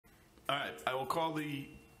All right, I will call the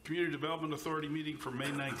Community Development Authority meeting for May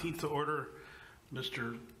 19th to order.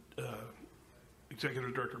 Mr.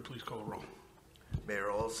 Executive Director, please call the roll.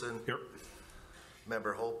 Mayor Olson. Here.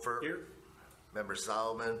 Member Hopfer. Here. Member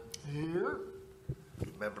Solomon. Here.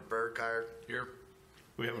 Member Burkhardt. Here.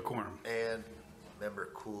 We have a quorum. And Member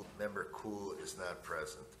Cool. Member Cool is not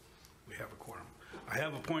present. We have a quorum. I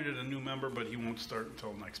have appointed a new member, but he won't start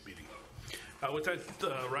until next meeting. With that,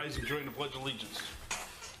 rise and join the Pledge of Allegiance.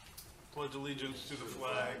 Pledge allegiance to the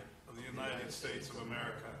flag of the United States of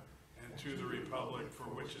America and to the republic for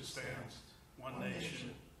which it stands, one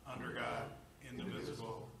nation, under God,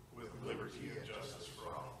 indivisible, with liberty and justice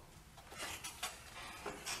for all.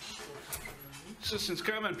 Citizens'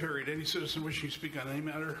 comment period. Any citizen wishing to speak on any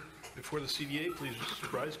matter before the CDA, please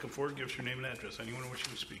rise, come forward, give us your name and address. Anyone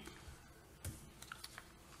wishing to speak?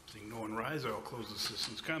 Seeing no one rise, I will close the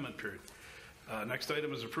citizens' comment period. Next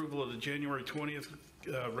item is approval of the January 20th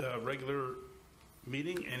regular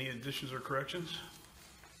meeting. Any additions or corrections?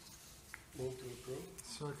 Move to approve.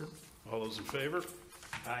 Second. All those in favor?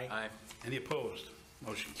 Aye. Aye. Any opposed?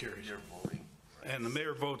 Motion carries. You're voting. And the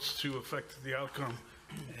mayor votes to affect the outcome,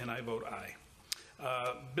 and I vote aye.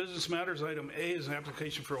 Business matters, item A is an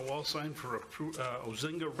application for a wall sign for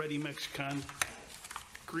Ozinga Ready Mix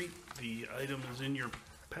Concrete. The item is in your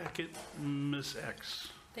packet. Ms. X.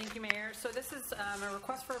 Thank you, Mayor. So this is a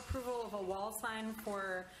request for approval of a wall sign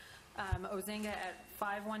for Ozinga at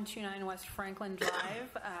 5129 West Franklin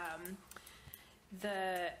Drive.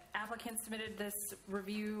 The applicant submitted this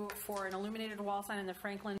review for an illuminated wall sign in the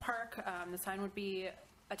Franklin Park. The sign would be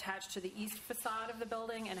attached to the east facade of the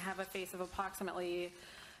building and have a face of approximately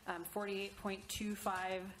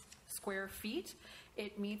 48.25 square feet.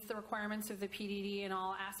 It meets the requirements of the PDD in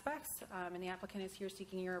all aspects, and the applicant is here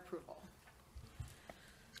seeking your approval.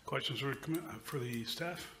 Questions for the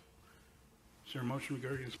staff? Is there a motion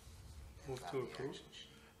regarding this? Move to approve.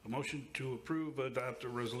 A motion to approve, adopt a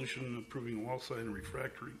resolution approving a wall sign and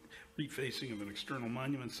refractory refacing of an external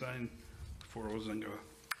monument sign for Ozinga.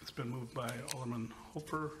 It's been moved by Alderman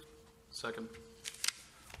Hofer. Second.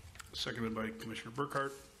 Seconded by Commissioner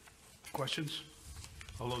Burkhardt. Questions?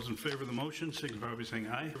 All those in favor of the motion signify by saying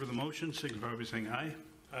aye. For the motion signify by saying aye.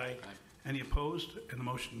 Aye. Any opposed? And the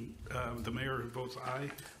motion, the mayor votes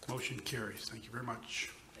aye. Motion carries. Thank you very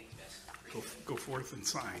much. Thank you, guys. Go forth and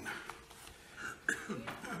sign. Okay.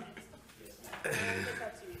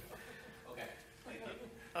 Thank you.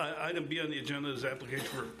 Item B on the agenda is application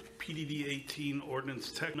for PDD 18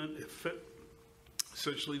 ordinance techment.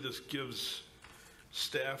 Essentially, this gives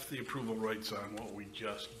staff the approval rights on what we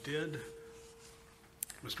just did.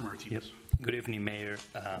 Mr. Martinez. Yep. Good evening, Mayor.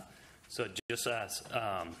 So just as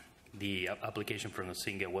the application from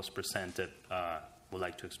Ozinga was presented, would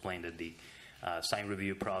like to explain that the sign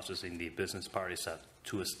review process in the business part is at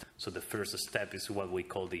two steps. So the first step is what we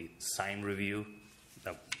call the sign review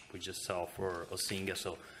that we just saw for Ozinga.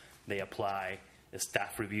 So they apply, the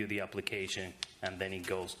staff review the application, and then it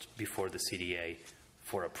goes before the CDA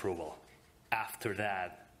for approval. After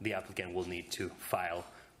that, the applicant will need to file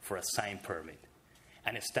for a sign permit,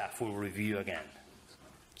 and the staff will review again.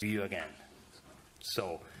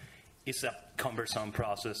 So it's a cumbersome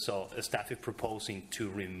process, so staff is proposing to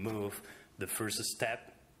remove the first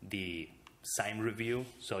step, the sign review,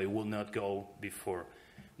 so it will not go before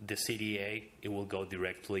the CDA, it will go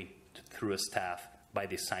directly through a staff by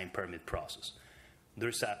the sign permit process.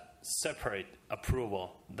 There's a separate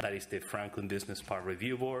approval, that is the Franklin Business Park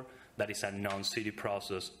Review Board, that is a non-city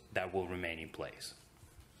process that will remain in place.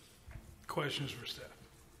 Questions for staff?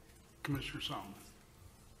 Commissioner Solomon.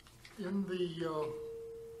 In the,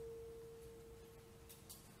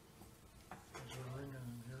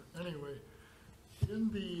 anyway, in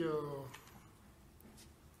the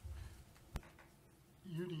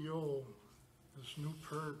UDO, this new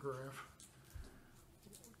paragraph,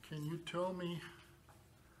 can you tell me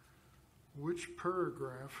which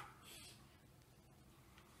paragraph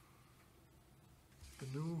the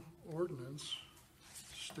new ordinance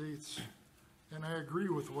states? And I agree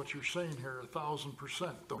with what you're saying here,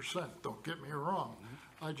 1,000%. Don't get me wrong.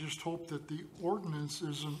 I just hope that the ordinance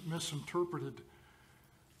isn't misinterpreted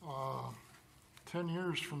 10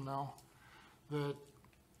 years from now, that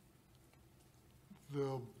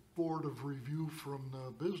the Board of Review from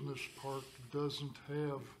the business park doesn't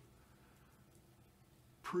have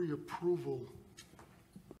pre-approval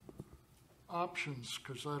options,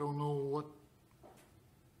 because I don't know what,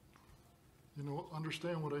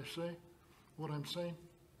 understand what I say? What I'm saying,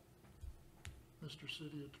 Mr.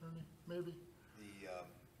 City Attorney, maybe?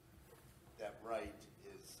 That right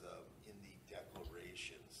is in the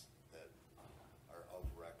declarations that are of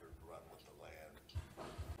record run with the land.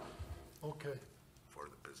 Okay, for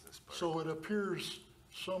the business park. so it appears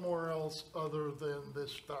somewhere else other than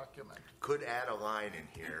this document. Could add a line in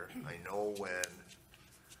here. I know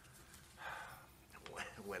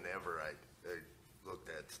whenever I looked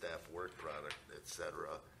at staff work product, et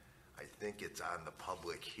cetera, I think it's on the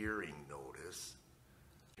public hearing notice,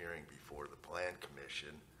 hearing before the plan commission.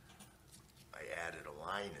 I added a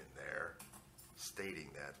line in there stating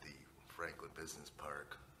that the Franklin Business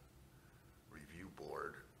Park Review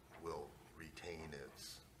Board will retain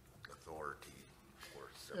its authority for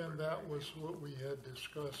separate. And that was what we had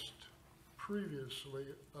discussed previously.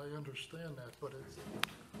 I understand that, but it's,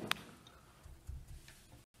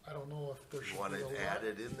 I don't know if there should You be want a it lot.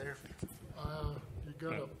 added in there? You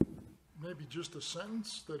got maybe just a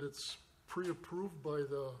sentence that it's pre-approved by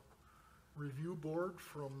the review board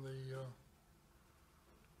from the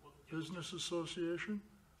Business Association?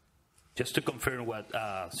 Just to confirm what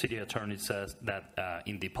city attorney says, that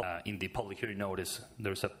in the public hearing notice,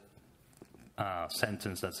 there's a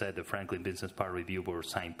sentence that said the Franklin Business Park Review Board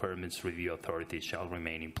signed permits review authority shall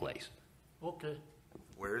remain in place. Okay,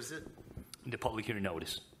 Where is it? In the public hearing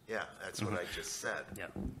notice. Yeah, that's what I just said. Yeah.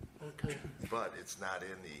 okay. But it's not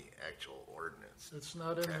in the actual ordinance. It's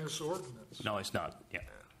not in this ordinance. No, it's not. Yeah.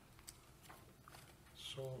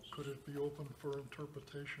 So could it be open for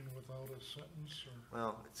interpretation without a sentence or?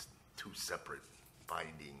 Well, it's two separate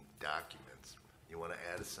binding documents. You want to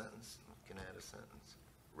add a sentence? You can add a sentence.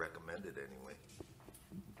 Recommended anyway.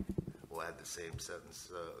 We'll add the same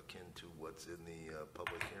sentence akin to what's in the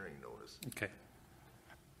public hearing notice. Okay.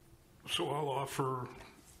 So I'll offer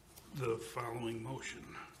the following motion.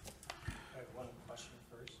 I have one question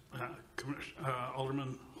first.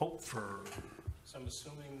 Alderman Hopfer, So I'm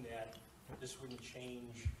assuming that this wouldn't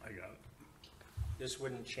change, I got it. this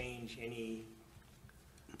wouldn't change any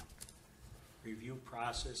review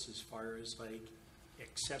process as far as like,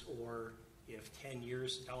 except or if 10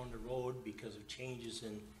 years down the road, because of changes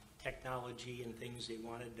in technology and things, they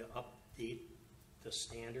wanted to update the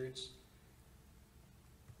standards,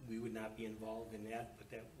 we would not be involved in that, but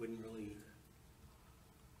that wouldn't really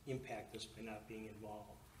impact us by not being involved.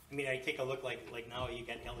 I mean, I take a look like now you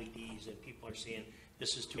got LEDs and people are saying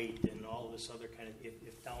this is too late and all this other kind of,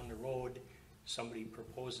 if down the road somebody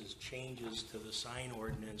proposes changes to the sign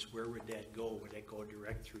ordinance, where would that go? Would that go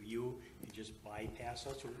direct through you and just bypass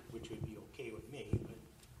us, which would be okay with me, but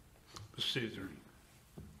The city attorney.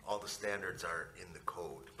 All the standards are in the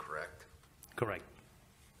code, correct? Correct.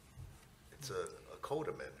 It's a code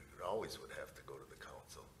amendment. It always would have to go to the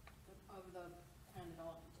council. Of the plan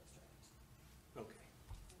development district. okay.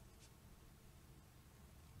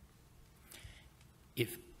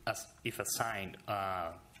 If a sign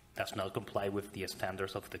does not comply with the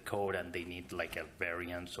standards of the code and they need like a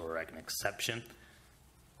variance or an exception,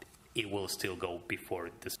 it will still go before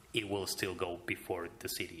this. It will still go before the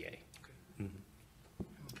CDA.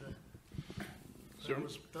 Okay. Sir?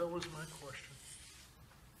 That was my question.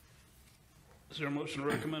 Is there a motion to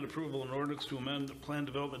recommend approval of an ordinance to amend the Plan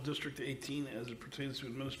Development District 18 as it pertains to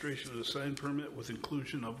administration of the sign permit with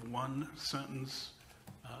inclusion of one sentence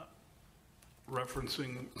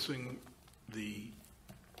referencing the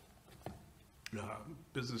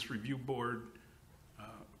Business Review Board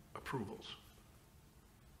approvals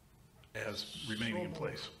as remaining in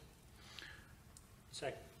place?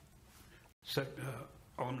 Second.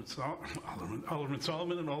 Alderman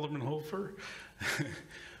Solomon and Alderman Hofer.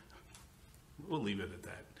 We'll leave it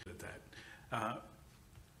at that.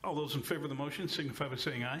 All those in favor of the motion signify by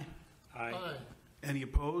saying aye. Aye. Aye. Any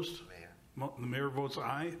opposed? Mayor? The mayor votes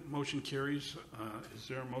aye. Motion carries. Is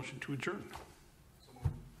there a motion to adjourn?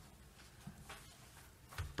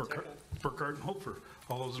 Burkhart and Hofer.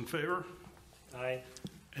 All those in favor? Aye.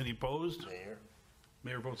 Any opposed? Mayor?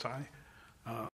 Mayor votes aye.